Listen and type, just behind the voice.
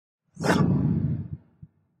ShartimusPrime,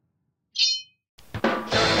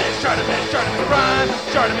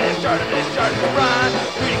 ShartimusPrime.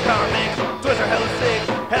 Reading comics, toys are hella sick,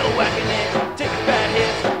 hella whacking it, taking bad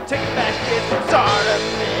hits, taking bad shits.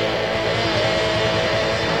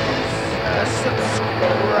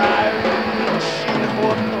 Subscribe.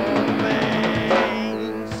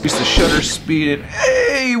 Used to shutter speed it.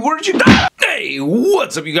 Hey, where did you die? Hey,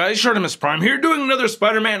 what's up you guys? ShartimusPrime here doing another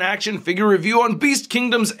Spider-Man action figure review on Beast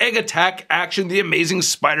Kingdom's Egg Attack Action, the Amazing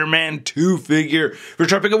Spider-Man 2 figure. If you're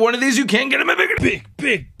trying to pick up one of these, you can get them at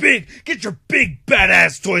Big. Get your big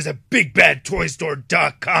badass toys at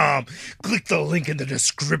BigBadToyStore.com. Click the link in the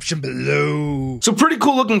description below. So pretty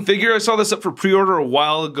cool looking figure. I saw this up for pre-order a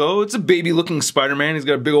while ago. It's a baby looking Spider-Man. He's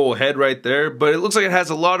got a big old head right there, but it looks like it has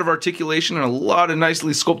a lot of articulation and a lot of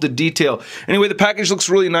nicely sculpted detail. Anyway, the package looks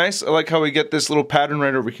really nice. I like how we get this little pattern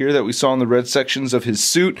right over here that we saw in the red sections of his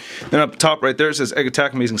suit. Then up top right there it says Egg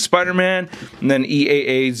Attack Amazing Spider-Man, and then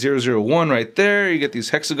EAA001 right there. You get these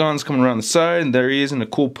hexagons coming around the side, and there he is in a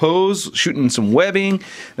cool pose, shooting some webbing.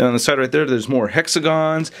 Then on the side right there, there's more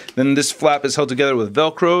hexagons. Then this flap is held together with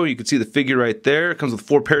Velcro. You can see the figure right there. It comes with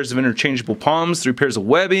 4 pairs of interchangeable palms, 3 pairs of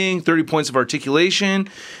webbing, 30 points of articulation,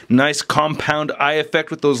 nice compound eye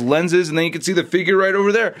effect with those lenses, and then you can see the figure right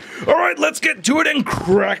over there. Alright, let's get to it and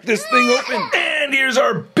crack this thing open. And here's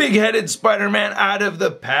our big-headed Spider-Man out of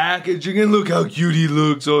the packaging, and look how cute he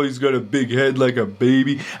looks. Oh, he's got a big head like a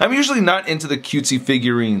baby. I'm usually not into the cutesy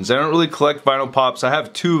figurines. I don't really collect vinyl pops. I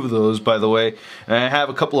have 2 of those, by the way, and I have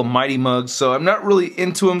a couple of Mighty Mugs, so I'm not really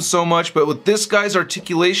into them so much, but with this guy's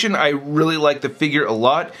articulation, I really like the figure a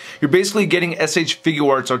lot. You're basically getting SH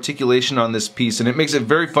Figuarts articulation on this piece, and it makes it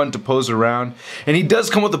very fun to pose around. And he does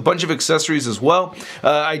come with a bunch of accessories as well.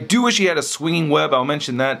 I do wish he had a swinging web. I'll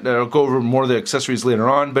mention that. I'll go over more of the accessories later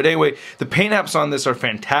on. But anyway, the paint apps on this are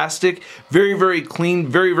fantastic. Very clean,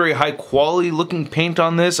 very high quality looking paint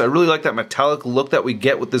on this. I really like that metallic look that we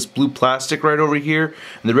get with this blue plastic right over here.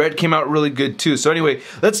 And the red came out really good too. So anyway,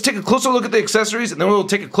 let's take a closer look at the accessories, and then we'll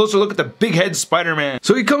take a closer look at the big head Spider-Man.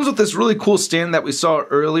 So he comes with this really cool stand that we saw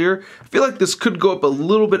earlier. I feel like this could go up a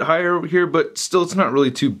little bit higher over here, but still it's not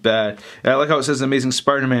really too bad. I like how it says Amazing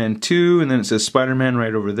Spider-Man 2, and then it says Spider-Man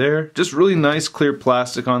right over there. Just really nice clear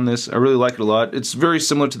plastic on this. I really like it a lot. It's very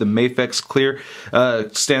similar to the Mafex clear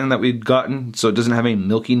stand that we'd gotten, so it doesn't have any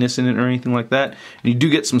milkiness in it or anything like that. And you do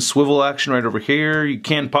get some swivel action right over here. You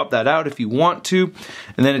can pop that out if you want to.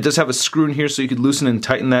 And then it does have a screw in here so you could loosen and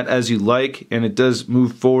tighten that as you like, and it does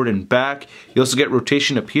move forward and back. You also get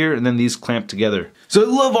rotation up here, and then these clamp together. So I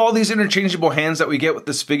love all these interchangeable hands that we get with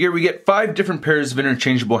this figure. We get 5 different pairs of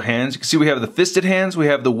interchangeable hands. You can see we have the fisted hands, we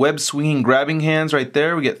have the web swinging grabbing hands right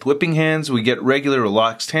there, we get thwipping hands, we get regular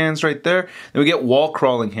relaxed hands right there, and we get wall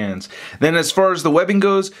crawling hands. Then as far as the webbing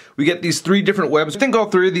goes, we get these 3 different webs. I think all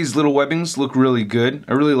 3 of these little webbings look really good.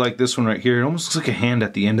 I really like this one right here. It almost looks like a hand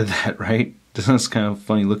at the end of that, right? That's kind of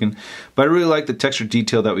funny looking, but I really like the texture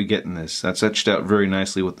detail that we get in this. That's etched out very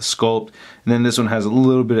nicely with the sculpt. And then this one has a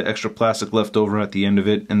little bit of extra plastic left over at the end of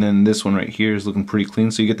it, and then this one right here is looking pretty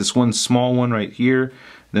clean. So you get this one small one right here,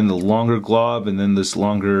 then the longer glob, and then this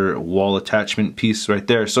longer wall attachment piece right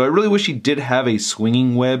there. So I really wish he did have a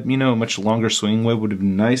swinging web, you know, a much longer swinging web would have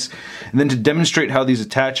been nice. And then to demonstrate how these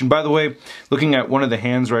attach, and by the way, looking at one of the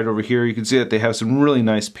hands right over here, you can see that they have some really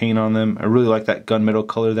nice paint on them. I really like that gunmetal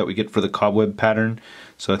color that we get for the cobweb pattern.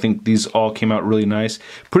 So I think these all came out really nice.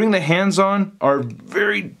 Putting the hands on are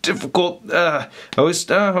very difficult.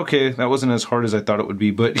 Okay, that wasn't as hard as I thought it would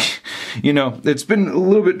be, but you know, it's been a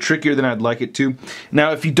little bit trickier than I'd like it to.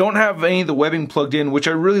 Now, if you don't have any of the webbing plugged in, which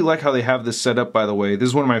I really like how they have this set up, by the way. This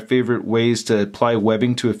is one of my favorite ways to apply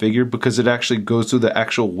webbing to a figure because it actually goes through the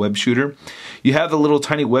actual web shooter. You have the little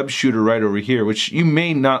tiny web shooter right over here, which you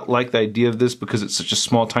may not like the idea of this because it's such a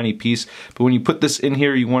small tiny piece, but when you put this in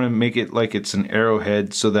here, you want to make it like it's an arrowhead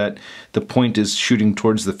so that the point is shooting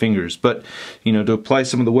towards the fingers. But you know, to apply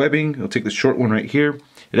some of the webbing, I'll take the short one right here.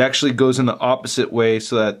 It actually goes in the opposite way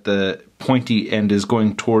so that the pointy end is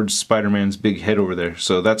going towards Spider-Man's big head over there.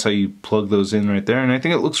 So that's how you plug those in right there, and I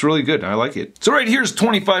think it looks really good. I like it. So right here's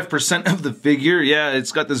 25% of the figure. Yeah,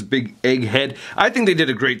 it's got this big egg head. I think they did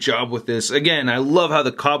a great job with this. Again, I love how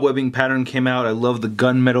the cobwebbing pattern came out. I love the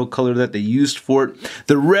gunmetal color that they used for it.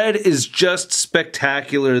 The red is just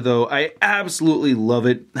spectacular though. I absolutely love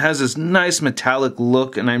it. It has this nice metallic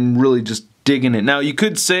look, and I'm really just digging it. Now, you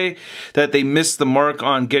could say that they missed the mark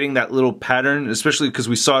on getting that little pattern, especially because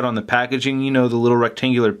we saw it on the packaging, you know, the little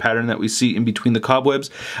rectangular pattern that we see in between the cobwebs.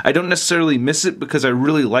 I don't necessarily miss it because I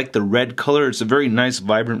really like the red color. It's a very nice,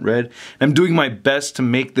 vibrant red. I'm doing my best to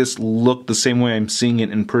make this look the same way I'm seeing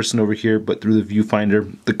it in person over here, but through the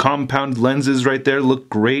viewfinder. The compound lenses right there look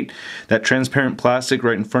great. That transparent plastic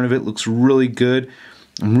right in front of it looks really good.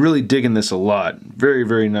 I'm really digging this a lot. Very,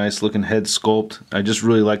 very nice looking head sculpt. I just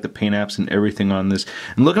really like the paint apps and everything on this.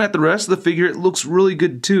 And looking at the rest of the figure, it looks really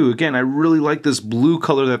good too. Again, I really like this blue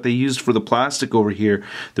color that they used for the plastic over here.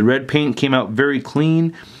 The red paint came out very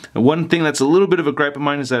clean. And one thing that's a little bit of a gripe of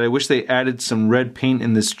mine is that I wish they added some red paint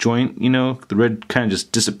in this joint. You know, the red kind of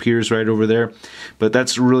just disappears right over there. But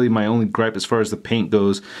that's really my only gripe as far as the paint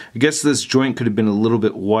goes. I guess this joint could have been a little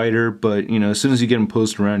bit wider, but you know, as soon as you get them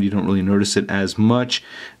posted around, you don't really notice it as much.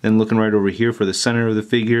 Then looking right over here for the center of the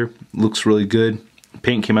figure, looks really good.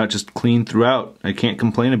 Paint came out just clean throughout. I can't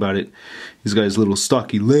complain about it. He's got his little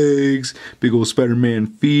stocky legs, big old Spider-Man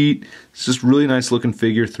feet. It's just really nice looking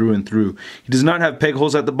figure through and through. He does not have peg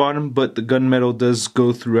holes at the bottom, but the gunmetal does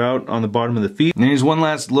go throughout on the bottom of the feet. And here's one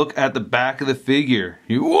last look at the back of the figure.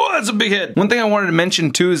 Whoa, that's a big head. One thing I wanted to mention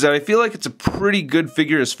too is that I feel like it's a pretty good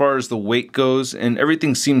figure as far as the weight goes, and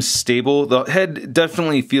everything seems stable. The head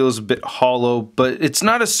definitely feels a bit hollow, but it's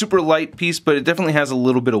not a super light piece, but it definitely has a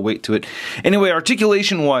little bit of weight to it. Anyway,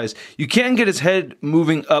 articulation wise, you can get his head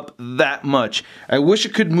moving up that much. I wish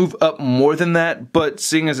it could move up more than that, but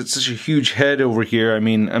seeing as it's such a huge head over here, I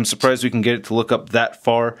mean, I'm surprised we can get it to look up that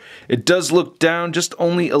far. It does look down just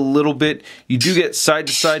only a little bit. You do get side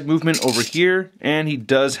to side movement over here, and he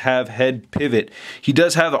does have head pivot. He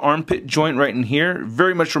does have an armpit joint right in here.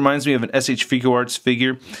 Very much reminds me of an SH Figuarts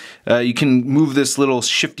figure. You can move this little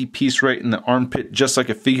shifty piece right in the armpit just like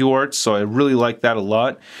a Figuarts, so I really like that a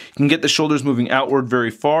lot. You can get the shoulders moving outward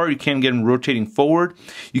very far. You can get them rotating forward.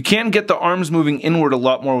 You can get the arms moving inward a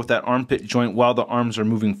lot more with that armpit joint while the arms are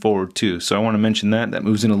moving forward too. So I want to mention that. That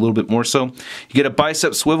moves in a little bit more so. You get a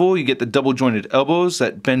bicep swivel. You get the double jointed elbows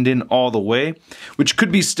that bend in all the way, which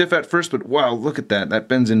could be stiff at first, but wow, look at that. That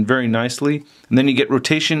bends in very nicely. And then you get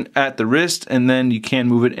rotation at the wrist, and then you can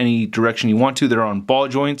move it any direction you want to. They're on ball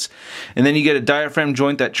joints. And then you get a diaphragm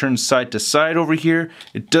joint that turns side to side over here.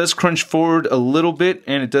 It does crunch forward a little bit,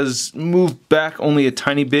 and it does move back only a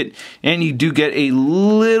tiny bit. And you do get a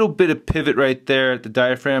little bit of pivot right there at the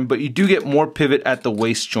diaphragm, but you do get more pivot at the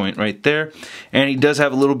waist joint right there. And he does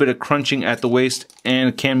have a little bit of crunching at the waist,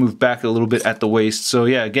 and can move back a little bit at the waist. So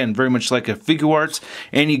yeah, again, very much like a Figuarts.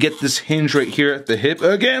 And you get this hinge right here at the hip,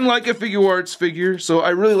 again like a Figuarts figure. So I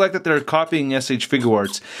really like that they're copying SH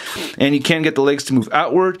Figuarts. And you can get the legs to move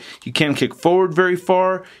outward. You can kick forward very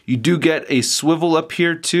far. You do get a swivel up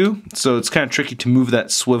here too, so it's kind of tricky to move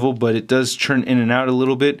that swivel, but it does turn in and out a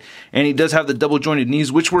little bit. And he does have the double jointed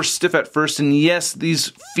knees, which were stiff at first, and yes,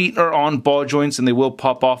 these feet are on ball joints and they will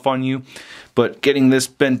pop off on you. But getting this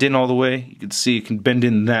bent in all the way, you can see it can bend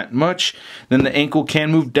in that much. Then the ankle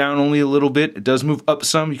can move down only a little bit. It does move up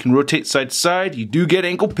some. You can rotate side to side. You do get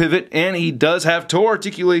ankle pivot, and he does have toe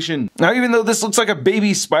articulation. Now, even though this looks like a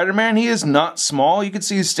baby Spider-Man, he is not small. You can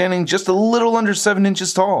see he's standing just a little under 7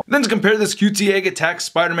 inches tall. Then to compare this cutesy Egg Attack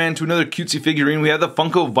Spider-Man to another cutesy figurine, we have the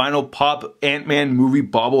Funko Vinyl Pop Ant-Man movie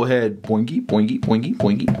bobblehead. Boinky, boinky, boinky,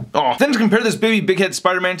 boinky. Oh. Then to compare this baby Big Head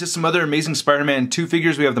Spider-Man to some other Amazing Spider-Man 2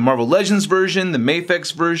 figures, we have the Marvel Legends version, the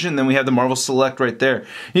Mafex version, then we have the Marvel Select right there.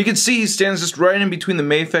 You can see he stands just right in between the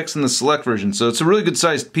Mafex and the Select version, so it's a really good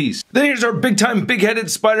sized piece. Then here's our big time big headed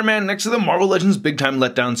Spider-Man next to the Marvel Legends big time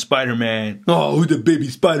letdown Spider-Man. Oh, who's the baby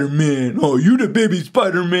Spider-Man? Oh, you the baby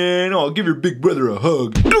Spider-Man? Oh, give your big brother a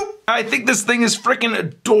hug. I think this thing is freaking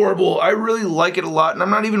adorable. I really like it a lot, and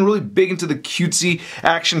I'm not even really big into the cutesy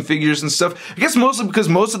action figures and stuff. I guess mostly because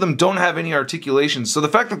most of them don't have any articulation. So the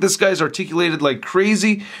fact that this guy's articulated like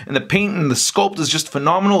crazy, and the paint and the sculpt is just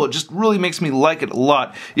phenomenal, it just really makes me like it a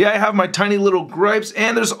lot. Yeah, I have my tiny little gripes,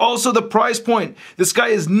 and there's also the price point. This guy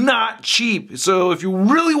is not cheap, so if you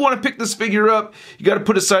really want to pick this figure up, you gotta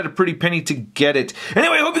put aside a pretty penny to get it.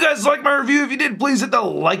 Anyway, I hope you guys liked my review. If you did, please hit the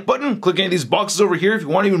like button. Click any of these boxes over here if you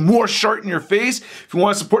want even more Shart in your face. If you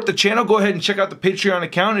want to support the channel, go ahead and check out the Patreon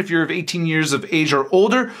account if you're of 18 years of age or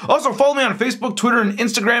older. Also, follow me on Facebook, Twitter, and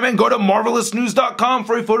Instagram, and go to marvelousnews.com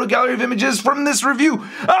for a photo gallery of images from this review.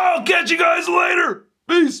 I'll catch you guys later.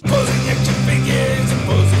 Peace. Posing action figures, and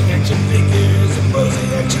posing action figures, and posing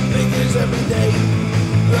action figures every day.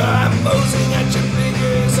 I'm posing action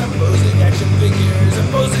figures, I'm posing action figures,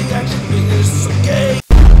 I'm posing action figures, it's okay.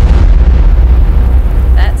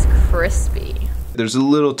 That's crispy. There's a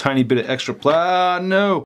little tiny bit of extra no.